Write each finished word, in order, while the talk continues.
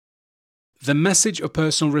The message of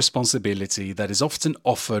personal responsibility that is often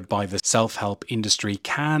offered by the self-help industry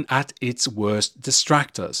can, at its worst,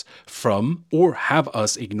 distract us from or have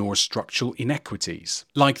us ignore structural inequities,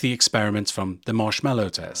 like the experiments from the Marshmallow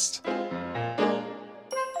test.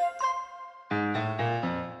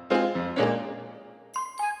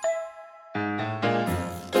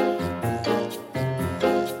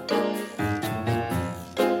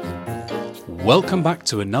 Welcome back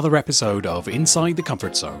to another episode of Inside the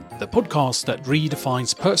Comfort Zone, the podcast that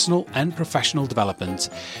redefines personal and professional development,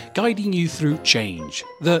 guiding you through change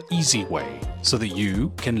the easy way so that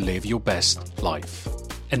you can live your best life.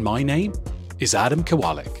 And my name is Adam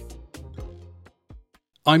Kowalik.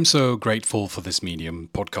 I'm so grateful for this medium,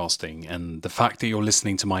 podcasting, and the fact that you're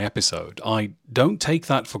listening to my episode. I don't take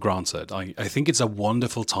that for granted. I think it's a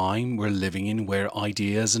wonderful time we're living in where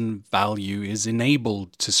ideas and value is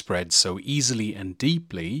enabled to spread so easily and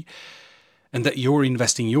deeply, and that you're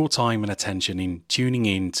investing your time and attention in tuning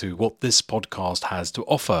in to what this podcast has to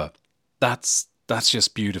offer. That's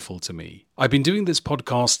just beautiful to me. I've been doing this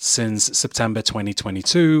podcast since September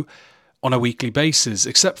 2022, on a weekly basis,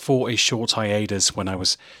 except for a short hiatus when I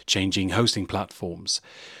was changing hosting platforms.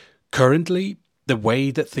 Currently, the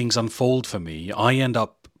way that things unfold for me, I end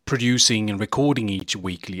up producing and recording each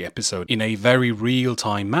weekly episode in a very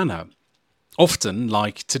real-time manner. Often,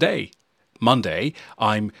 like today, Monday,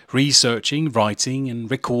 I'm researching, writing,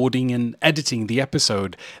 and recording and editing the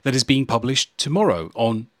episode that is being published tomorrow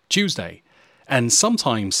on Tuesday. And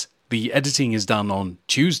sometimes the editing is done on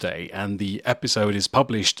Tuesday and the episode is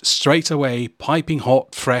published straight away, piping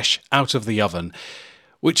hot, fresh, out of the oven,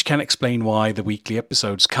 which can explain why the weekly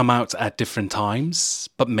episodes come out at different times,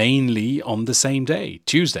 but mainly on the same day,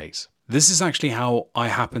 Tuesdays. This is actually how I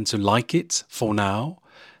happen to like it for now.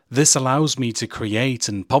 This allows me to create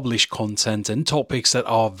and publish content and topics that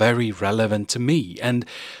are very relevant to me. And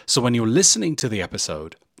so when you're listening to the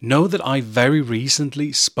episode, know that I very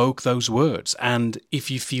recently spoke those words, and if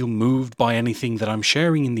you feel moved by anything that I'm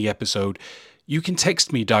sharing in the episode, you can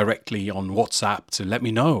text me directly on WhatsApp to let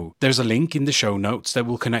me know. There's a link in the show notes that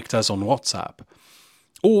will connect us on WhatsApp.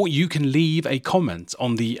 Or you can leave a comment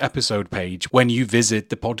on the episode page when you visit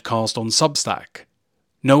the podcast on Substack,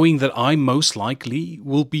 knowing that I most likely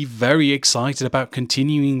will be very excited about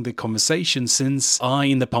continuing the conversation since I,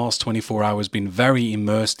 in the past 24 hours, been very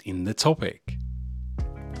immersed in the topic.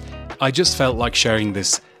 I just felt like sharing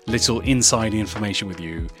this little inside information with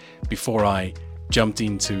you before I jumped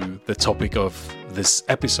into the topic of this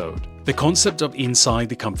episode. The concept of inside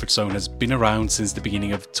the comfort zone has been around since the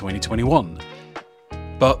beginning of 2021,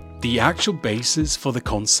 but the actual basis for the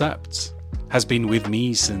concept has been with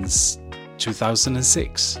me since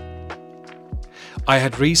 2006. I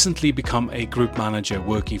had recently become a group manager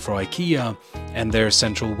working for IKEA and their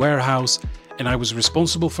central warehouse, and I was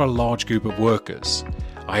responsible for a large group of workers.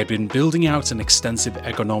 I had been building out an extensive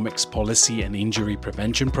ergonomics policy and injury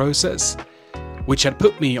prevention process, which had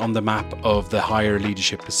put me on the map of the higher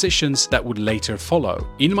leadership positions that would later follow.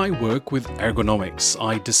 In my work with ergonomics,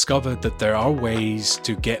 I discovered that there are ways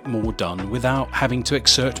to get more done without having to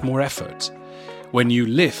exert more effort. When you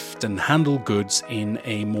lift and handle goods in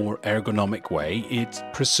a more ergonomic way, it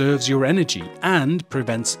preserves your energy and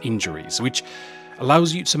prevents injuries, which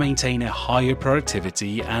allows you to maintain a higher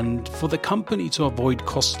productivity and for the company to avoid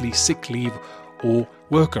costly sick leave or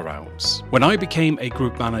workarounds. When I became a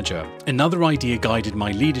group manager, another idea guided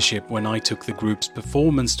my leadership when I took the group's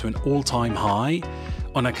performance to an all-time high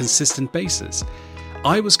on a consistent basis.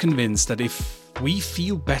 I was convinced that if we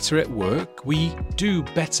feel better at work, we do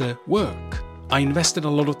better work. I invested a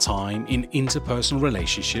lot of time in interpersonal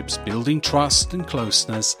relationships, building trust and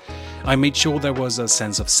closeness. I made sure there was a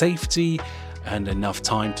sense of safety and enough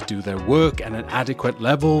time to do their work at an adequate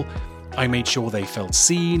level. I made sure they felt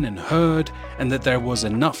seen and heard, and that there was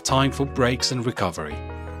enough time for breaks and recovery.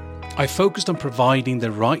 I focused on providing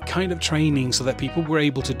the right kind of training so that people were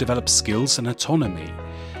able to develop skills and autonomy.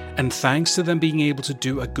 And thanks to them being able to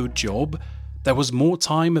do a good job, there was more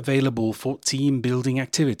time available for team building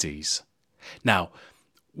activities. Now,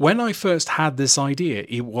 when I first had this idea,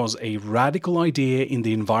 it was a radical idea in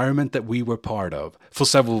the environment that we were part of, for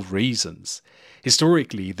several reasons.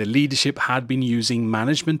 Historically, the leadership had been using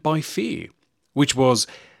management by fear, which was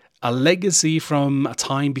a legacy from a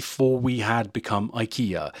time before we had become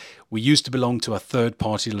IKEA. We used to belong to a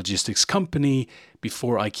third-party logistics company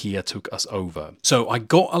before IKEA took us over. So I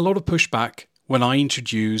got a lot of pushback when I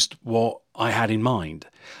introduced what I had in mind.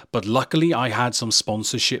 But luckily I had some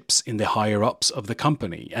sponsorships in the higher ups of the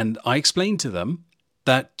company, and I explained to them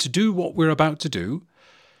that to do what we're about to do,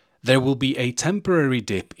 there will be a temporary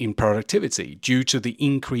dip in productivity due to the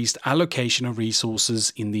increased allocation of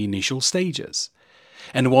resources in the initial stages.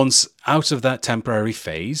 And once out of that temporary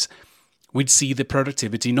phase, we'd see the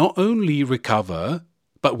productivity not only recover,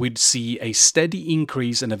 but we'd see a steady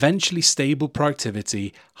increase and eventually stable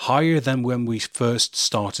productivity higher than when we first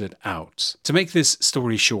started out. To make this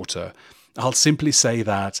story shorter, I'll simply say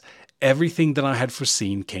that everything that I had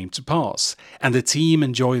foreseen came to pass, and the team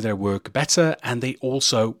enjoyed their work better, and they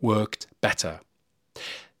also worked better.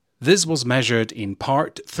 This was measured in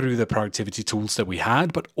part through the productivity tools that we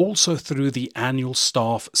had, but also through the annual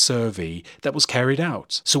staff survey that was carried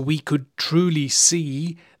out. So we could truly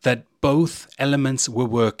see that both elements were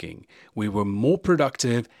working. We were more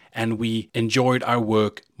productive and we enjoyed our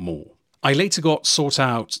work more. I later got sought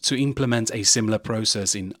out to implement a similar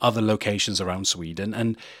process in other locations around Sweden,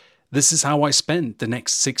 and this is how I spent the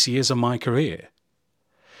next 6 years of my career.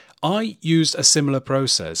 I used a similar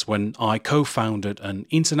process when I co-founded an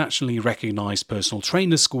internationally recognized personal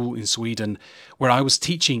trainer school in Sweden, where I was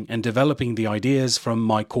teaching and developing the ideas from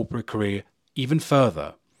my corporate career even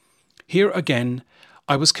further. Here again,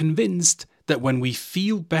 I was convinced that when we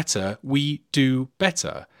feel better, we do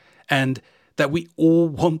better, and that we all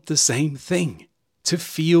want the same thing, to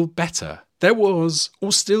feel better. There was,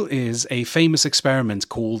 or still is, a famous experiment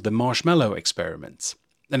called the Marshmallow experiment.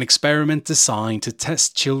 An experiment designed to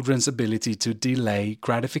test children's ability to delay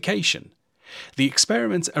gratification. The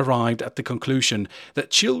experiment arrived at the conclusion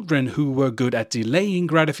that children who were good at delaying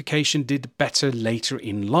gratification did better later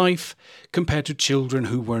in life compared to children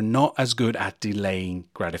who were not as good at delaying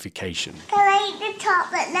gratification. Can I eat the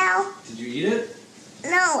chocolate now? Did you eat it?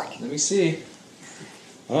 No. Let me see.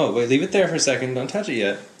 Oh, wait, leave it there for a second. Don't touch it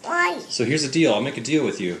yet. Why? So here's the deal. I'll make a deal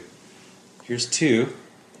with you. Here's 2.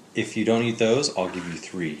 If you don't eat those, I'll give you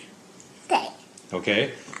 3. Okay.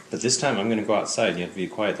 Okay? But this time I'm going to go outside and you have to be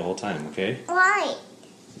quiet the whole time, okay? Why?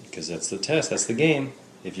 Because that's the test. That's the game.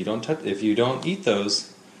 If you don't eat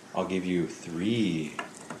those, I'll give you 3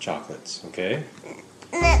 chocolates, okay?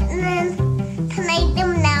 Can I eat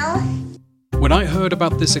them now? When I heard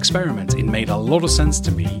about this experiment, it made a lot of sense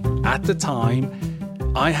to me. At the time,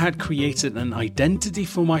 I had created an identity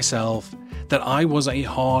for myself that I was a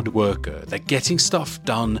hard worker, that getting stuff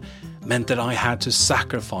done meant that I had to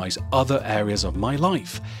sacrifice other areas of my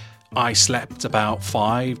life. I slept about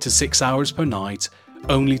 5 to 6 hours per night,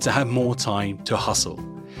 only to have more time to hustle.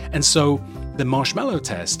 And so the Marshmallow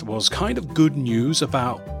test was kind of good news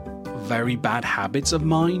about very bad habits of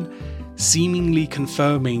mine, seemingly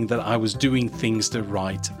confirming that I was doing things the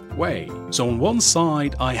right way. So on one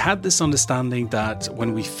side, I had this understanding that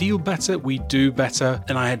when we feel better, we do better,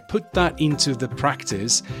 and I had put that into the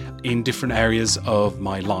practice in different areas of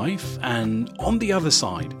my life. And on the other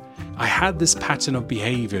side, I had this pattern of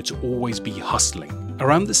behavior to always be hustling.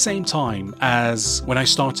 Around the same time as when I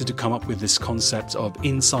started to come up with this concept of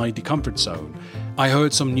inside the comfort zone, I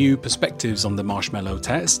heard some new perspectives on the Marshmallow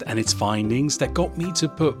test and its findings that got me to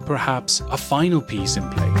put perhaps a final piece in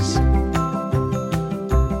place.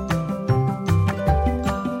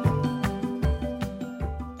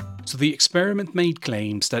 So the experiment made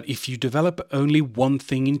claims that if you develop only one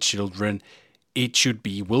thing in children, it should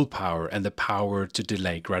be willpower and the power to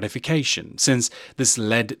delay gratification, since this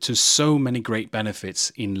led to so many great benefits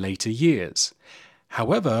in later years.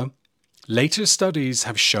 However, later studies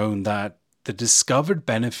have shown that the discovered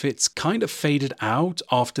benefits kind of faded out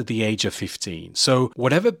after the age of 15. So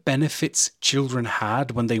whatever benefits children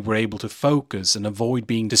had when they were able to focus and avoid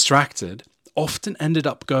being distracted often ended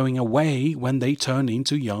up going away when they turned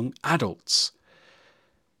into young adults.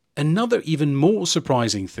 Another even more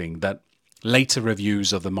surprising thing that later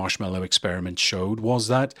reviews of the Marshmallow experiment showed was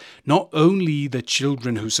that not only the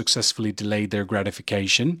children who successfully delayed their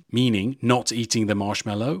gratification, meaning not eating the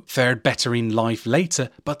marshmallow, fared better in life later,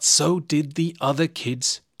 but so did the other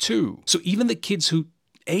kids too. So even the kids who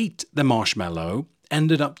ate the marshmallow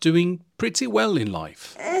ended up doing pretty well in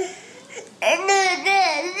life.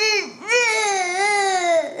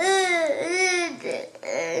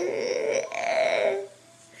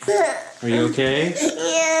 Are you okay?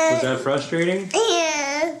 Yeah. Was that frustrating?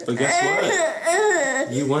 Yeah. But guess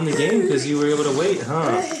what? You won the game because you were able to wait,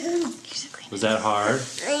 huh? Was that hard?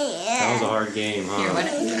 That was a hard game, huh?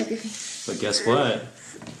 But guess what?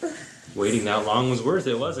 Waiting that long was worth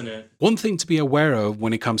it, wasn't it? One thing to be aware of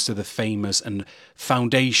when it comes to the famous and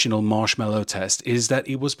foundational Marshmallow test is that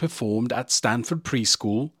it was performed at Stanford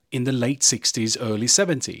Preschool in the late 60s, early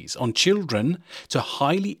 70s on children to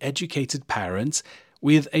highly educated parents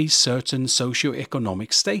with a certain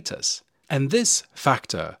socioeconomic status. And this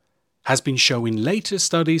factor has been shown in later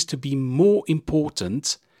studies to be more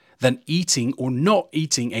important than eating or not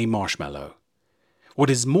eating a marshmallow. What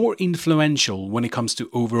is more influential when it comes to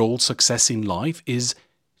overall success in life is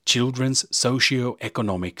children's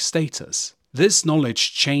socioeconomic status. This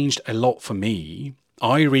knowledge changed a lot for me.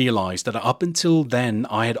 I realized that up until then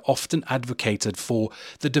I had often advocated for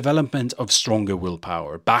the development of stronger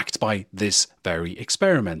willpower, backed by this very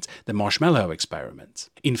experiment, the marshmallow experiment.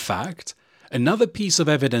 In fact, another piece of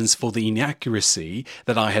evidence for the inaccuracy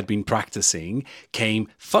that I had been practicing came,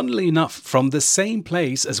 funnily enough, from the same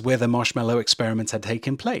place as where the marshmallow experiment had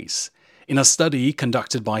taken place. In a study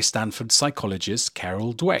conducted by Stanford psychologist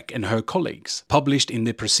Carol Dweck and her colleagues, published in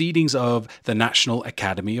the Proceedings of the National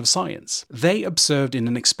Academy of Science. They observed in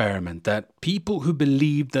an experiment that people who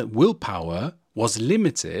believed that willpower was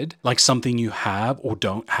limited, like something you have or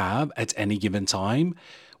don't have at any given time,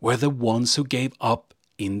 were the ones who gave up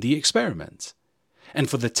in the experiment. And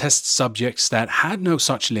for the test subjects that had no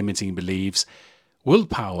such limiting beliefs,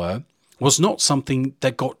 willpower was not something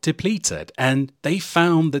that got depleted, and they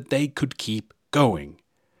found that they could keep going.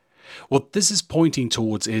 What this is pointing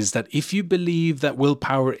towards is that if you believe that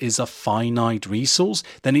willpower is a finite resource,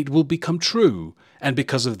 then it will become true, and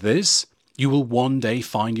because of this, you will one day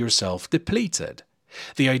find yourself depleted.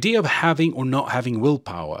 The idea of having or not having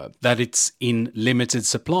willpower, that it's in limited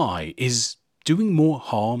supply, is doing more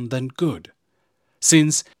harm than good,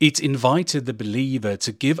 since it invited the believer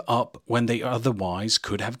to give up when they otherwise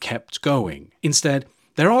could have kept going. Instead,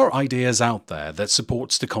 there are ideas out there that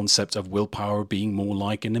supports the concept of willpower being more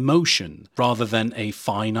like an emotion rather than a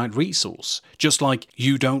finite resource, just like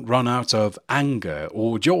you don't run out of anger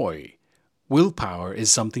or joy. Willpower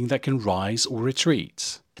is something that can rise or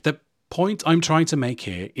retreat. The point I'm trying to make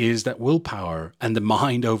here is that willpower and the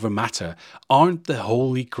mind over matter aren't the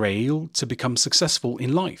holy grail to become successful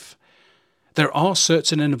in life. There are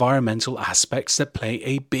certain environmental aspects that play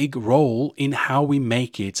a big role in how we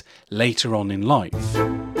make it later on in life.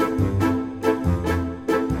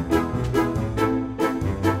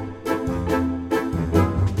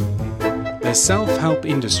 The self-help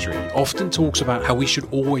industry often talks about how we should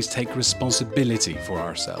always take responsibility for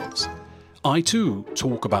ourselves. I too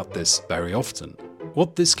talk about this very often.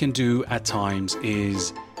 What this can do at times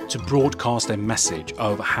is to broadcast a message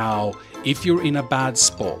of how if you're in a bad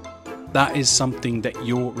spot, that is something that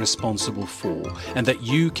you're responsible for, and that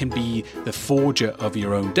you can be the forger of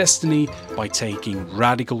your own destiny by taking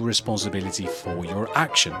radical responsibility for your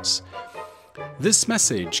actions. This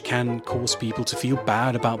message can cause people to feel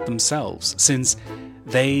bad about themselves, since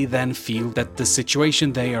they then feel that the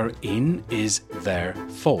situation they are in is their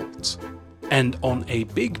fault. And on a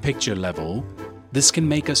big picture level, this can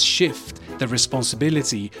make us shift the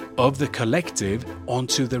responsibility of the collective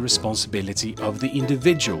onto the responsibility of the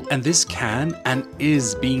individual. And this can and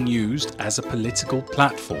is being used as a political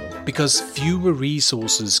platform because fewer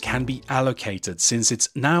resources can be allocated, since it's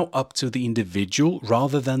now up to the individual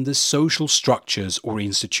rather than the social structures or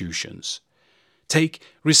institutions. Take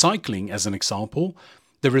recycling as an example.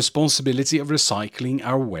 The responsibility of recycling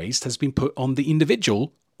our waste has been put on the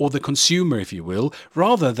individual, or the consumer, if you will,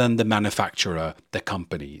 rather than the manufacturer, the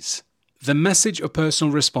companies. The message of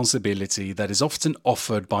personal responsibility that is often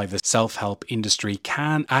offered by the self-help industry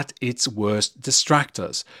can, at its worst, distract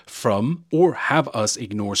us from or have us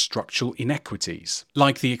ignore structural inequities,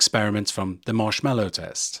 like the experiments from the marshmallow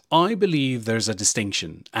test. I believe there's a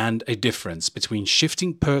distinction and a difference between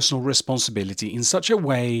shifting personal responsibility in such a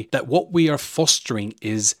way that what we are fostering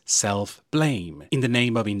is self-blame in the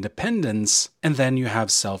name of independence, and then you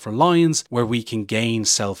have self-reliance, where we can gain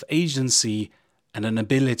self-agency and an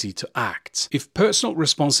ability to act. If personal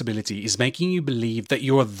responsibility is making you believe that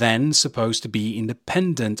you are then supposed to be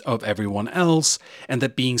independent of everyone else and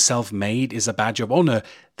that being self-made is a badge of honor,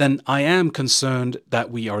 then I am concerned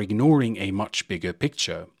that we are ignoring a much bigger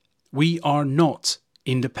picture. We are not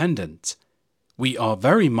independent. We are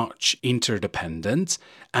very much interdependent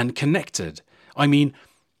and connected. I mean,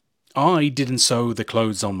 I didn't sew the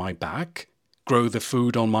clothes on my back, grow the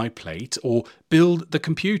food on my plate, or build the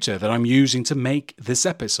computer that I'm using to make this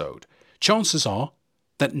episode. Chances are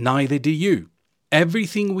that neither do you.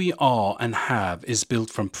 Everything we are and have is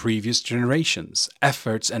built from previous generations,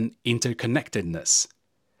 efforts, and interconnectedness.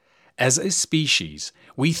 As a species,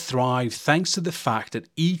 we thrive thanks to the fact that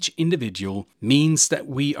each individual means that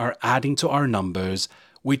we are adding to our numbers,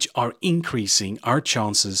 which are increasing our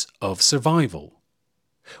chances of survival.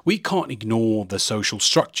 We can't ignore the social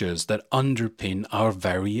structures that underpin our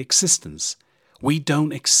very existence. We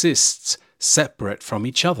don't exist separate from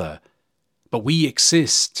each other, but we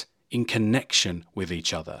exist in connection with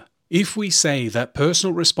each other. If we say that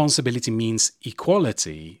personal responsibility means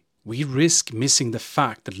equality, we risk missing the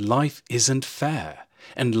fact that life isn't fair.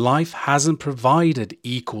 and life hasn't provided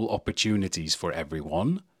equal opportunities for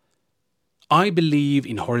everyone. I believe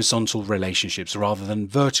in horizontal relationships rather than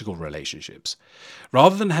vertical relationships.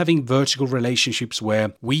 Rather than having vertical relationships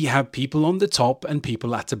where we have people on the top and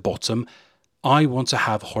people at the bottom, I want to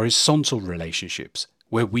have horizontal relationships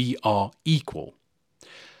where we are equal.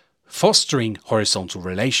 Fostering horizontal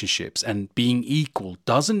relationships and being equal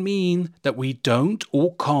doesn't mean that we don't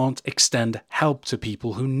or can't extend help to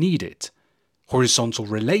people who need it. Horizontal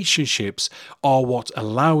relationships are what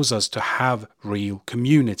allows us to have real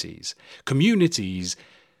communities. Communities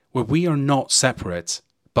where we are not separate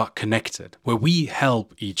but connected. Where we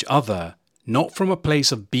help each other, not from a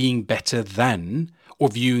place of being better than or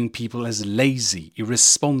viewing people as lazy,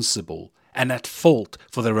 irresponsible, and at fault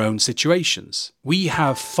for their own situations. We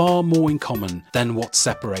have far more in common than what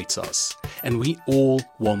separates us. And we all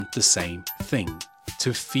want the same thing: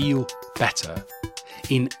 to feel better.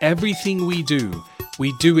 In everything we do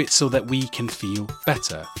it so that we can feel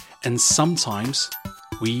better, and sometimes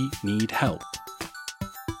we need help.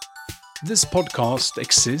 This podcast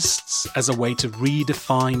exists as a way to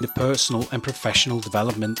redefine the personal and professional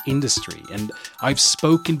development industry, and I've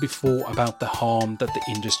spoken before about the harm that the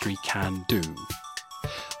industry can do.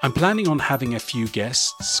 I'm planning on having a few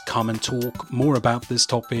guests come and talk more about this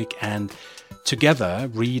topic and together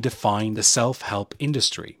redefine the self-help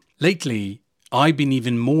industry. Lately, I've been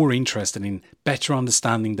even more interested in better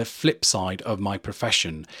understanding the flip side of my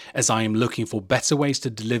profession, as I am looking for better ways to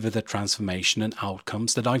deliver the transformation and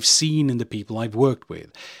outcomes that I've seen in the people I've worked with,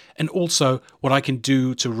 and also what I can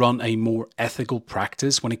do to run a more ethical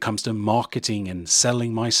practice when it comes to marketing and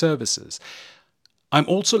selling my services. I'm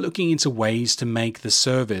also looking into ways to make the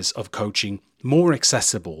service of coaching more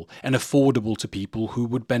accessible and affordable to people who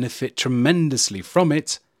would benefit tremendously from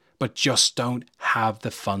it, but just don't have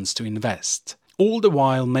the funds to invest. All the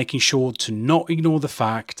while making sure to not ignore the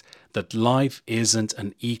fact that life isn't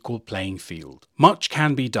an equal playing field. Much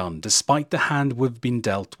can be done despite the hand we've been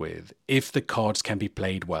dealt with if the cards can be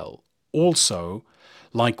played well. Also,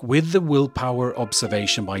 like with the willpower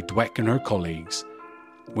observation by Dweck and her colleagues,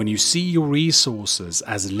 when you see your resources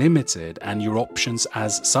as limited and your options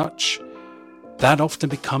as such, that often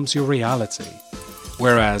becomes your reality.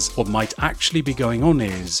 Whereas what might actually be going on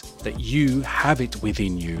is that you have it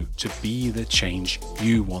within you to be the change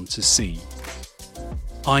you want to see.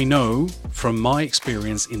 I know from my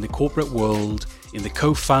experience in the corporate world, in the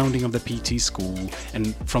co-founding of the PT school,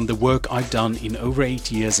 and from the work I've done in over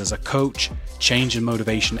 8 years as a coach, change and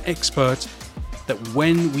motivation expert, that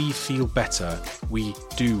when we feel better, we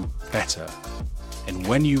do better. And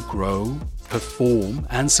when you grow, perform,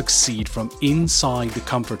 and succeed from inside the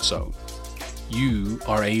comfort zone, you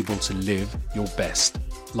are able to live your best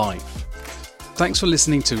life. Thanks for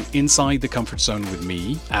listening to Inside the Comfort Zone with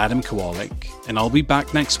me, Adam Kowalik, and I'll be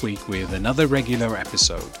back next week with another regular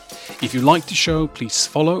episode. If you like the show, please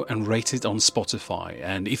follow and rate it on Spotify.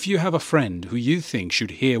 And if you have a friend who you think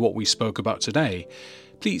should hear what we spoke about today,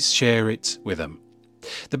 please share it with them.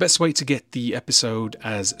 The best way to get the episode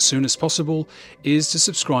as soon as possible is to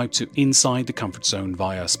subscribe to Inside the Comfort Zone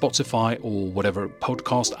via Spotify or whatever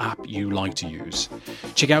podcast app you like to use.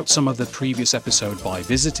 Check out some of the previous episode by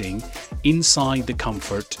visiting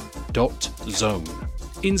insidethecomfort.zone.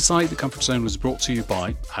 Inside the Comfort Zone was brought to you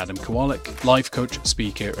by Adam Kowalik, life coach,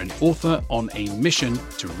 speaker and author on a mission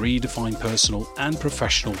to redefine personal and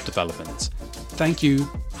professional development. Thank you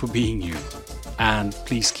for being you, and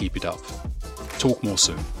please keep it up. Talk more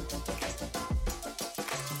soon.